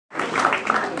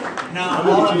Now,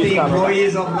 all of the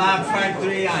employees of Lab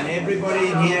Factory and everybody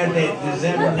in here, they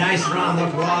deserve a nice round of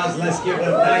applause. Let's give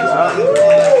them a nice round of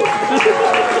applause.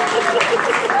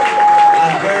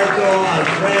 Alberto,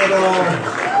 Alfredo,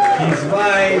 his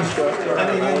wife, I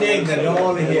mean, you name them, they're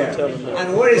all here.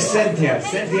 And where is Cynthia?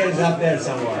 Cynthia is up there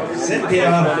somewhere.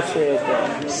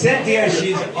 Cynthia,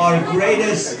 she's our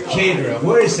greatest caterer.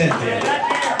 Where is Cynthia?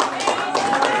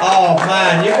 Oh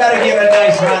man, you gotta give her a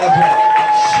nice round of applause.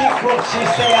 She cooked, she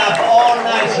stayed up all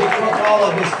night, she cooked all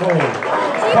of this food.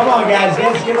 Come on guys,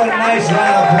 let's give her a nice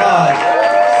round of applause.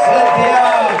 Cynthia,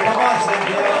 come on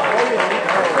Cynthia.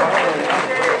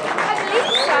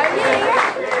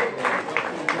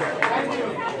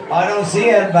 I don't see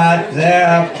her, but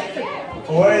there.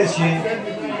 Where is she?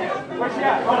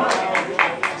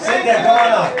 Cynthia, come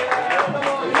on up.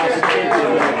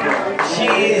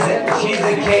 She's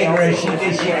a caterer. She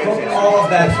cooked all of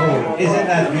that food. Isn't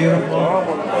that beautiful?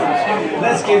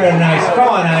 Let's give her a nice. Come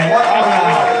on, honey.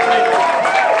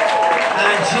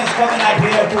 And she's coming up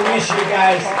here to wish you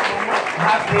guys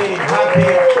happy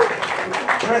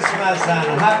Christmas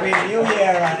and Happy New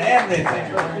Year and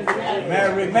everything.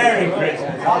 Merry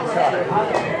Christmas. I'm sorry.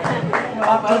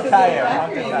 I'm too tired.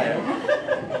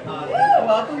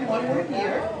 Welcome, one more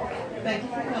year. Thank you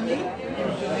for coming and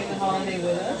enjoying the holiday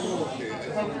with us.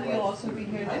 Hopefully you'll also be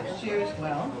here next year as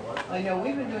well. I know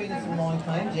we've been doing this a long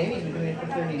time. Jamie's been doing it for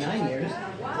 39 years. He's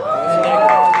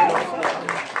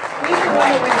the one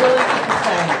that we really need to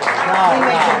thank. He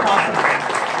makes it possible.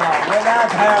 No,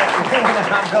 without her, we wouldn't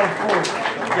have no food.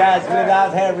 Yes,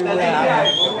 without her, we wouldn't have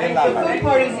no food. The food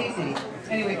part is easy.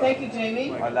 Anyway, thank you,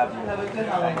 Jamie. I love you. Have a good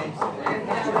holidays.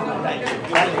 Thank you.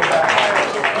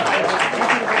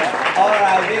 All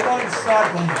right, we're going to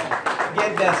start to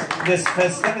get this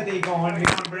festivity going. We're going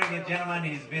to bring a gentleman.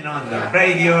 He's been on the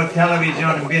radio,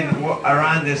 television, been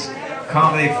around this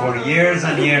comedy for years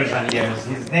and years and years.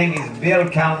 His name is Bill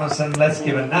Calmerson. Let's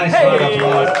give a nice round of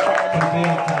applause to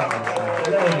Bill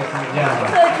Calmerson. Ladies and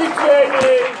gentlemen. Thank you,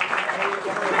 Jamie.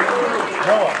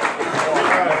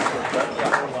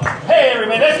 Hey,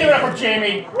 everybody, let's give it up for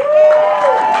Jamie.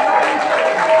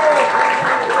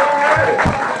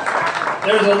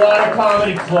 There's a lot of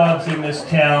comedy clubs in this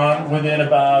town within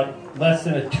about less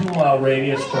than a 2-mile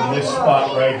radius from this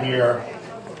spot right here.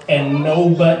 And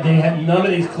none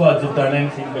of these clubs have done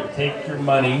anything but take your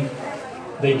money.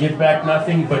 They give back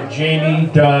nothing, but Jamie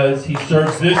does. He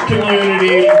serves this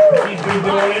community. He's been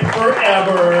doing it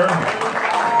forever.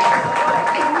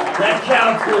 That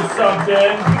counts for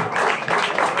something.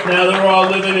 Now that we're all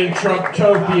living in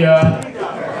Trumptopia.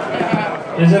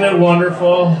 Isn't it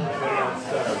wonderful?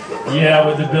 Yeah,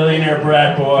 with the billionaire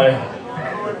brat boy.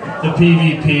 The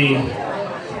PVP.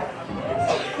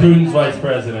 Putin's vice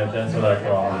president, that's what I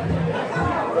call him.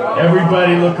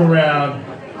 Everybody look around.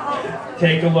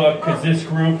 Take a look, because this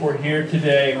group, we're here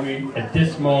today. At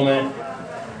this moment,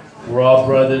 we're all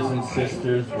brothers and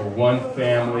sisters. We're one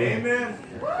family. Amen.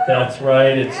 That's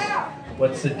right.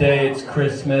 What's the day? It's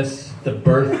Christmas, the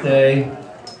birthday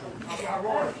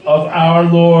of our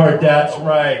Lord. That's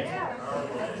right.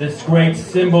 This great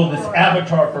symbol, this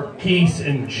avatar for peace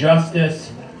and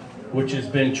justice, which has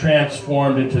been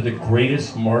transformed into the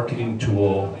greatest marketing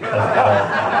tool of all time.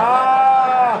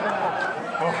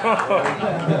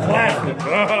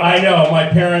 I know, my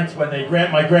grandparents,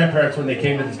 when they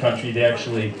came to this country, they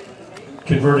actually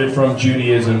converted from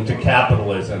Judaism to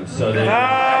capitalism. So they've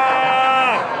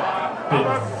been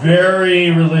very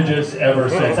religious ever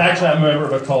since. Actually, I'm a member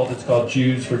of a cult. It's called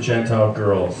Jews for Gentile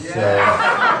Girls. So.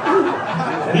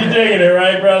 You digging it,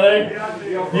 right, brother?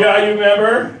 Yeah, you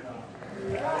remember?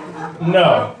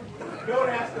 No.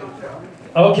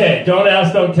 Okay, don't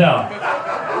ask, don't tell.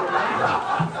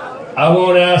 I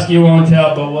won't ask, you won't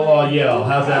tell, but we'll all yell.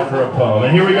 How's that for a poem?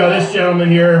 And here we go. This gentleman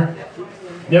here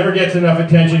never gets enough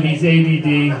attention. He's ADD.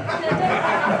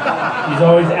 He's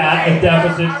always at a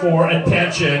deficit for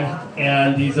attention,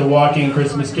 and he's a walking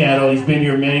Christmas candle. He's been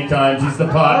here many times. He's the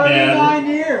pot man. 39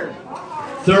 years.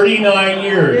 39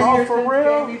 years. Oh, for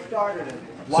real?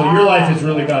 So your life has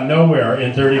really gone nowhere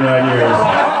in 39 years.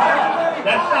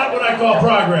 That's not what I call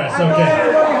progress, okay?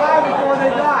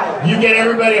 You get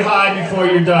everybody high before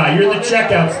you die. You're the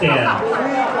checkout stand.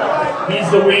 He's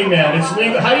the wingman. It's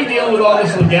legal. How do you deal with all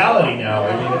this legality now?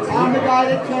 I mean, it's legal. I'm the guy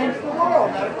that changed the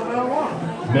world.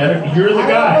 Medical marijuana. You're the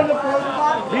guy.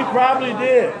 He probably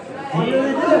did. He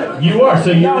really did. You are,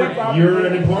 so you're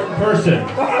an important person.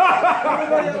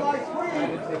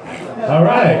 All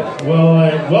right. Well,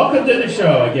 welcome to the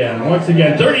show again. Once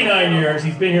again, 39 years.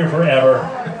 He's been here forever.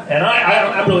 And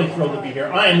I'm really thrilled to be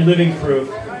here. I am living proof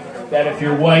that if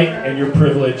you're white and you're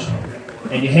privileged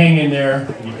and you hang in there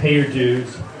and you pay your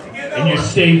dues, and you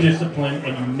stay disciplined,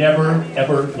 and you never,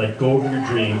 ever let go of your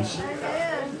dreams,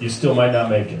 you still might not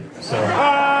make it. So,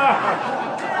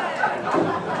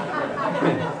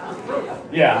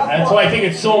 yeah, and so I think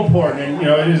it's so important, and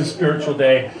it is a spiritual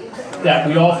day, that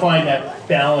we all find that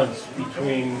balance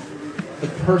between the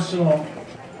personal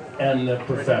and the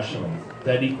professional,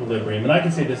 that equilibrium. And I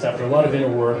can say this after a lot of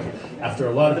inner work, after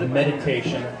a lot of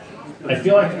meditation, I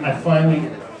feel like I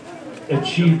finally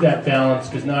achieved that balance,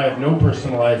 because now I have no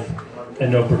personal life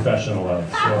and no professional life.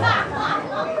 So,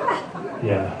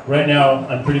 yeah, right now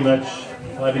I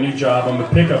have a new job. I'm a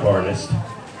pickup artist.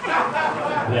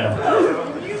 Yeah,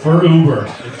 for Uber.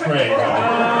 It's great.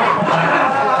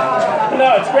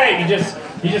 No, it's great. You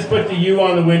just put the U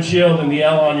on the windshield and the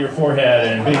L on your forehead,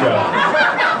 and bingo.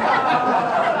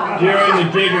 You're in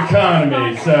the gig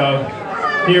economy. So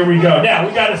here we go. Now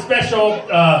we got a special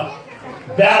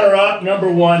batter up.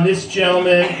 Number one. This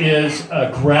gentleman is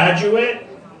a graduate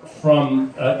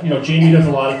from. Jamie does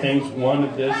a lot of things. One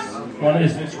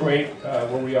is this great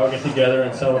where we all get together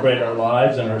and celebrate our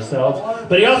lives and ourselves.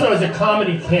 But he also has a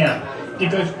comedy camp,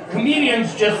 because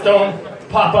comedians just don't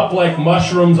pop up like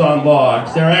mushrooms on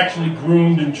logs. They're actually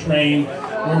groomed and trained,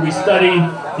 where we study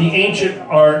the ancient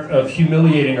art of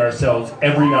humiliating ourselves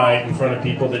every night in front of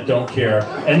people that don't care.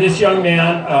 And this young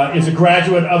man is a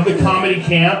graduate of the comedy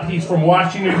camp. He's from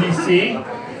Washington, D.C.,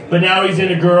 but now he's in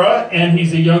Irrera, and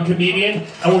he's a young comedian.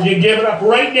 And we're going to give it up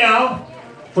right now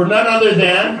for none other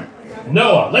than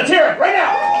Noah. Let's hear it right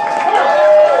now.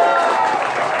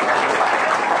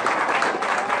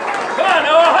 Come on,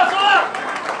 Noah, hustle up.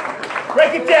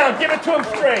 Break it down. Give it to him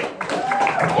straight.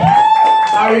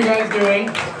 How are you guys doing?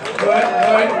 Good.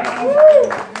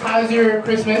 How's your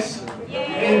Christmas?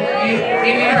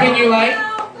 Anything you like?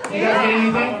 You guys get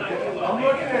anything?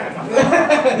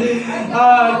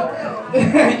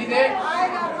 You did?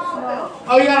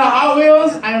 Oh, you got a Hot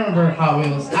Wheels? I remember Hot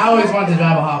Wheels. I always wanted to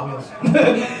drive a Hot Wheels.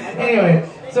 Anyway,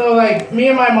 so like me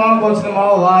and my mom go to the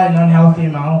mall a lot, an unhealthy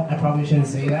amount. I probably shouldn't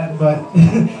say that, but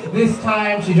this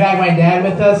time she dragged my dad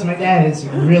with us. My dad has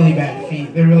really bad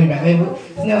feet. They're really bad. His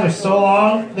nails are so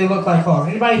long, they look like claws.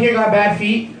 Anybody here got bad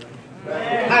feet?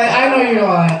 I know you're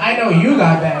lying. I know you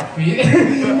got bad feet.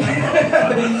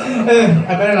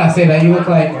 I better not say that. You look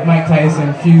like Mike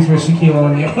Tyson fused with Shaquille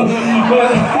O'Neal.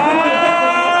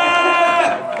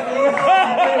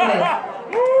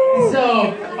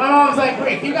 So my mom was like,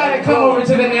 Rick, you gotta come over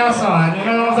to the nail salon. And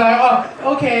my mom was like, oh,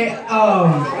 okay.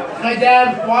 My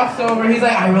dad walks over. He's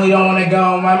like, I really don't want to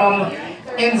go. My mom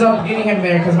ends up getting him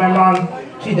there, because my mom,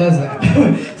 she does that.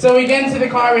 So we get into the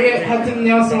car, we head to the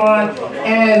nail salon,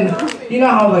 and you know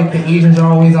how like the Asians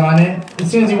are always on it? As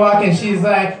soon as you walk in, she's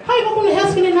like, hi, welcome to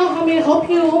Health Skin & Health. How may I help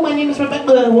you? My name is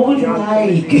Rebecca. What would you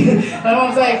like? My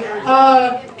mom's like,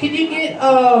 can you get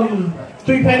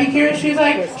 3 pedicures? She's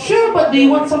like, sure, but do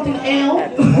you want something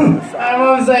else? My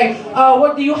mom's like,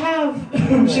 what do you have?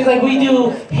 She's like, we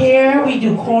do hair, we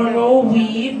do cornrow,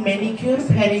 weave, manicure,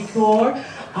 pedicure.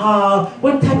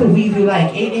 What type of weave you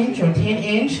like? 8-inch or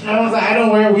 10-inch? And I was like, I don't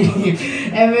wear weave.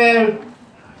 And then,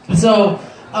 so,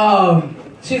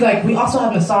 she's like, we also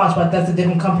have massage, but that's a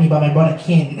different company by my brother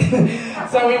Ken.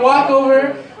 So we walk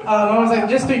over. I was like,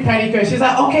 just 3 pedicures. She's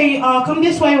like, okay, come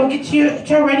this way. We'll get your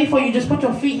chair ready for you. Just put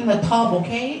your feet in the tub,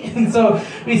 okay? And so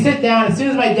we sit down. As soon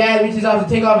as my dad reaches out to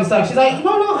take off his socks, she's like,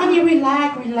 no, honey,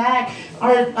 relax.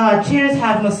 Our chairs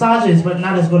have massages, but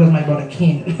not as good as my brother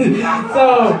Ken.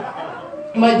 So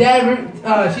my dad,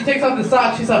 she takes off the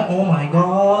socks. She's like, oh my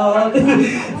God.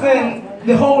 Then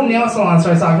the whole nail salon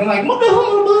starts talking like, oh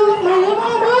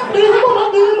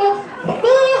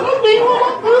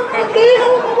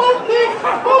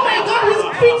my God, his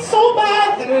feet's so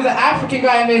bad. And there's an African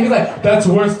guy in there, he's like, that's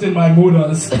worse than my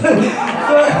mudas. And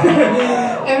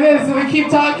then so we keep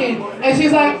talking, and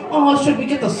she's like, oh, should we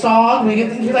get the saw?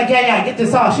 She's like, yeah, get the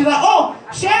saw. She's like, oh,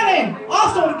 Shannon,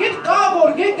 also get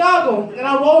goggle. And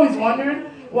I've always wondered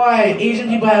why Asian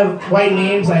people have white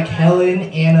names like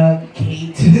Helen, Anna,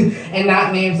 Kate, and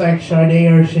not names like Sade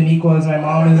or Shaniqua, as my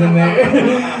mom is in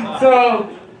there. So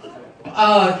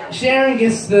Sharon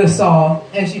gets the saw,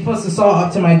 and she puts the saw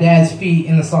up to my dad's feet,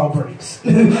 and the saw breaks.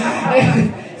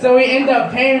 So we end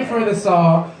up paying for the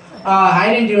saw. I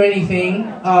didn't do anything,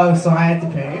 so I had to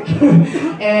pay.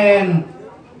 And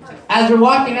as we're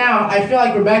walking out, I feel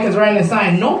like Rebecca's writing a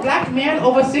sign, no black man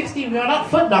over 60, we are not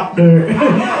foot doctor.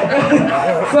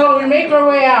 So we make our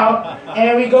way out,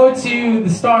 and we go to the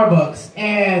Starbucks.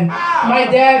 And my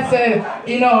dad said,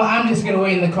 I'm just going to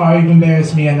wait in the car, you've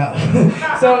embarrassed me enough.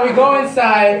 So we go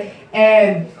inside,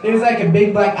 and there's like a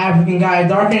big black African guy,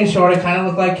 darker and shorter, kind of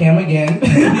look like him again.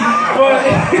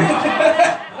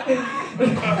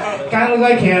 Kind of look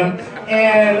like him.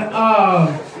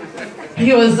 And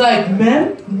he was like,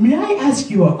 "Ma'am, may I ask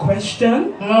you a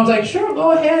question?" And I was like, "Sure,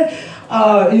 go ahead."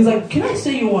 He's like, "Can I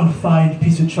say you one fine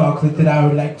piece of chocolate that I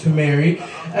would like to marry?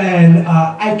 And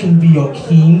I can be your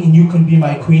king and you can be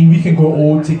my queen. We can grow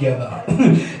old together."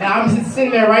 And I'm just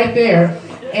sitting there right there.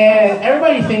 And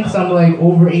everybody thinks I'm like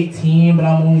over 18, but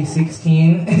I'm only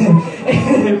 16.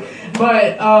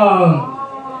 But,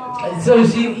 so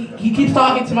he keeps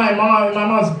talking to my mom, and my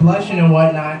mom's blushing and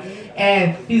whatnot.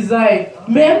 And he's like,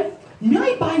 "Ma'am, may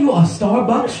I buy you a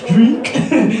Starbucks drink?"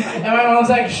 And my mom's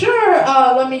like, "Sure,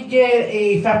 let me get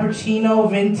a Frappuccino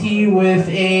Venti with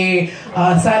a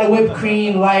side of whipped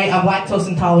cream, light. I'm lactose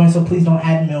intolerant, so please don't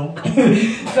add milk."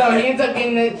 So he ends up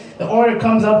getting it. The order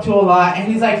comes up to a lot, and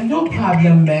he's like, "No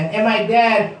problem, man." And my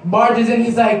dad barges in,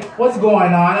 he's like, "What's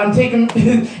going on? I'm taking,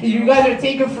 you guys are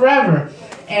taking forever."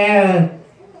 And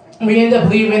we end up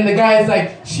leaving. The guy's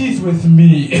like, "She's with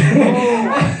me."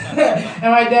 And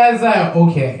my dad's like,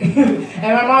 "Okay."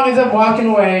 And my mom ends up walking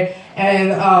away.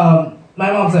 And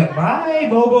my mom's like, "Bye,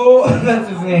 Bobo." That's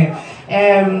his name.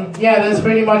 And yeah, that's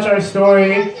pretty much our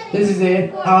story. This is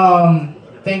it.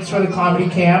 Thanks for the comedy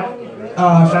camp.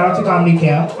 Shout out to comedy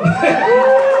camp.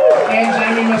 And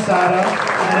Jamie Masada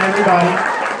and everybody.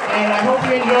 And I hope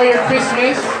you enjoy your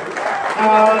Christmas.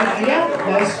 Yeah,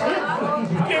 that's it.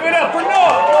 Give it up for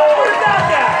Noah. Where's that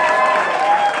at?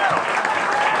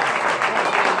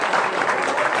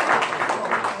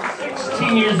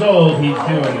 16 years old, he's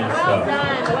doing this stuff.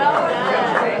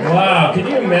 Wow, can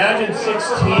you imagine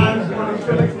 16?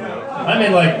 I'm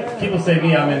in like, people say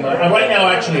me, I'm in like, right now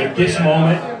actually at this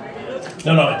moment,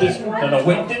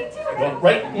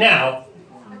 right now,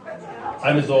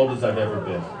 I'm as old as I've ever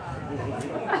been.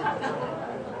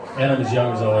 And I'm as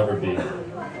young as I'll ever be.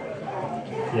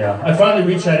 Yeah, I finally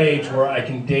reached that age where I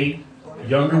can date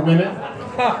younger women,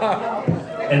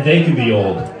 and they can be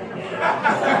old.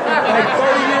 Like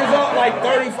 30 years old, like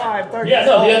 35, 30. Yeah,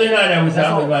 no, the other night I was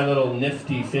out with my little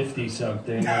nifty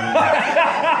 50-something.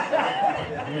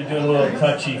 We were doing a little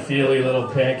touchy-feely, little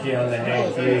panky on the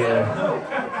hanky.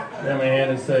 Ran my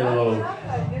hand inside a little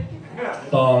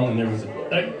thong, and there was a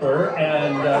diaper,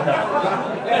 and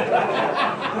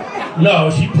no,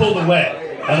 she pulled away.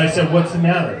 And I said, "What's the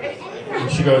matter?" And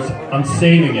she goes, "I'm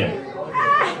saving it."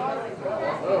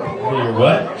 You're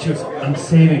what? She goes, "I'm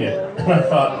saving it." And I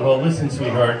thought, well, listen,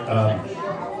 sweetheart,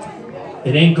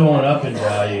 it ain't going up in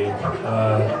value.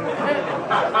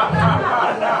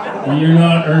 You're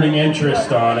not earning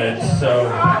interest on it, so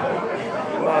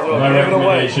my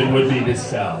recommendation would be to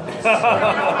sell. So.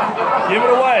 Give it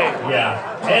away. Yeah.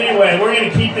 Anyway, we're going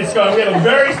to keep this going. We have a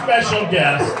very special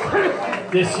guest.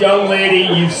 This young lady,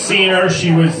 you've seen her.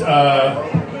 She was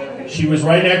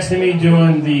right next to me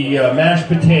doing the mashed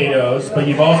potatoes, but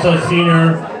you've also seen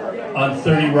her on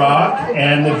 30 Rock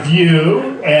and The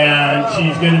View, and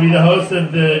she's going to be the host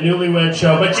of the Newlywed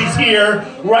Show, but she's here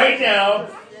right now,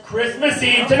 Christmas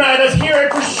Eve tonight. Let's hear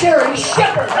it for Sherry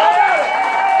Shepherd.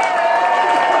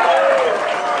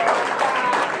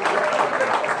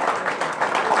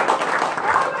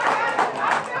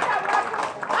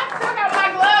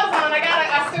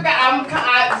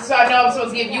 So I know I'm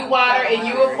supposed to give you water and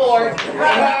you a fork and you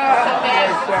some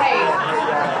mashed potatoes.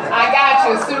 I got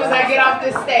you as soon as I get off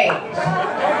this stage.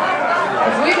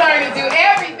 Because we learned to do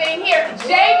everything here.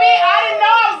 Jamie, I didn't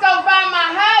know I was going to find my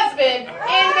husband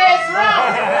in this room.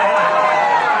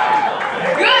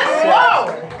 Good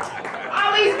Lord.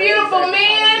 All these beautiful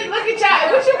men. Look at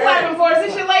y'all. What you clapping for?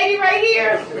 Is this your lady right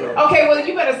here? Okay, well,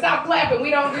 you better stop clapping.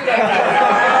 We don't do that here.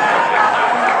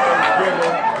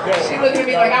 She looked at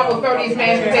me like I will throw these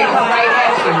mashed potatoes right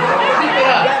at you. Keep it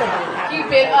up.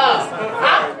 Keep it up.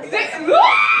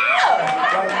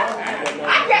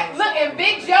 Look, and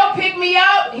Big Joe picked me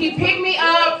up. He picked me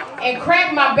up and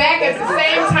cracked my back at the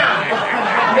same time.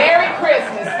 Merry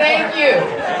Christmas. Thank you.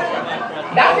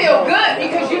 I feel good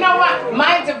because you know what?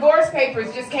 My divorce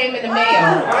papers just came in the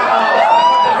mail.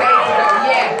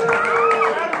 Yeah.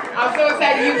 I'm so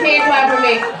excited. You can't clap for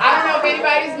me. I don't know if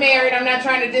anybody's married. I'm not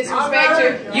trying to disrespect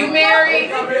you. You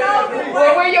married?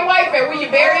 Well, where your wife at? Will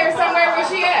you bury her somewhere? Where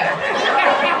she at?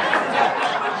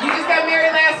 You just got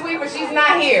married last week, but she's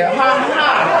not here.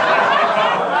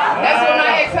 That's what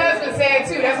my ex-husband said,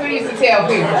 too. That's what he used to tell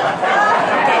people.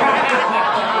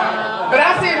 But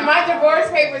I said my divorce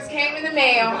papers came in the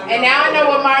mail, and now I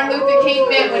know what Martin Luther King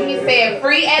meant when he said,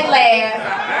 "Free at last,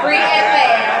 free at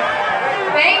last."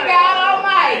 Thank God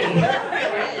Almighty.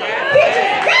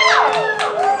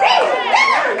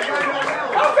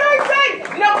 I'm so excited.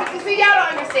 No, but see, y'all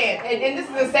don't understand. And this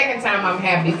is the second time I'm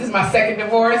happy. This is my second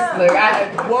divorce. Look,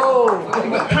 whoa.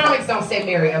 Comics don't stay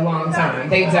married a long time.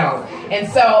 They don't. And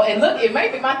so, and look, it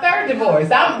may be my third divorce.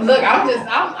 I'm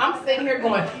sitting here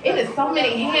going, it is so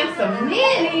many handsome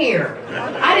men here.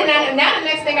 I did not, now the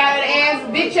next thing I gotta ask,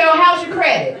 bitch, yo, how's your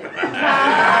credit?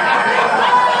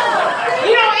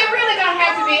 You know, it really don't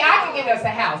have to be, I can get us a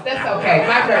house. That's okay.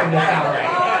 My credit is all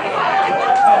right.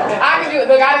 I can do it.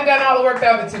 Look, I done all the work the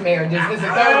other two marriages. This is the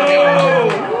third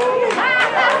marriage.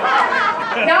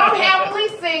 No, I'm happily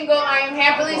single. I am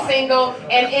happily single.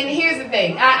 And here's the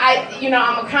thing.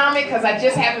 I'm a comic because I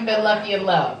just haven't been lucky in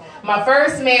love. My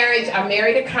first marriage, I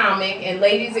married a comic. And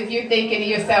ladies, if you're thinking to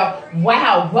yourself,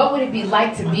 wow, what would it be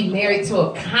like to be married to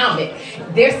a comic?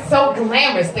 They're so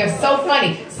glamorous. They're so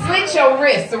funny. Slit your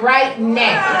wrists right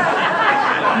now.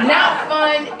 Not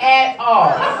fun at all.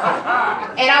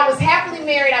 And I was happily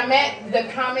married. I met the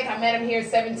comic. I met him here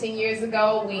 17 years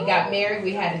ago. We got married.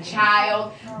 We had a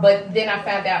child. But then I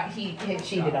found out he had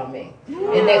cheated on me.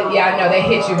 And that, yeah, I know, they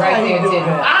hit you right there, didn't they?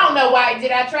 I don't know why.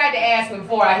 I tried to ask him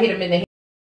before I hit him in the head.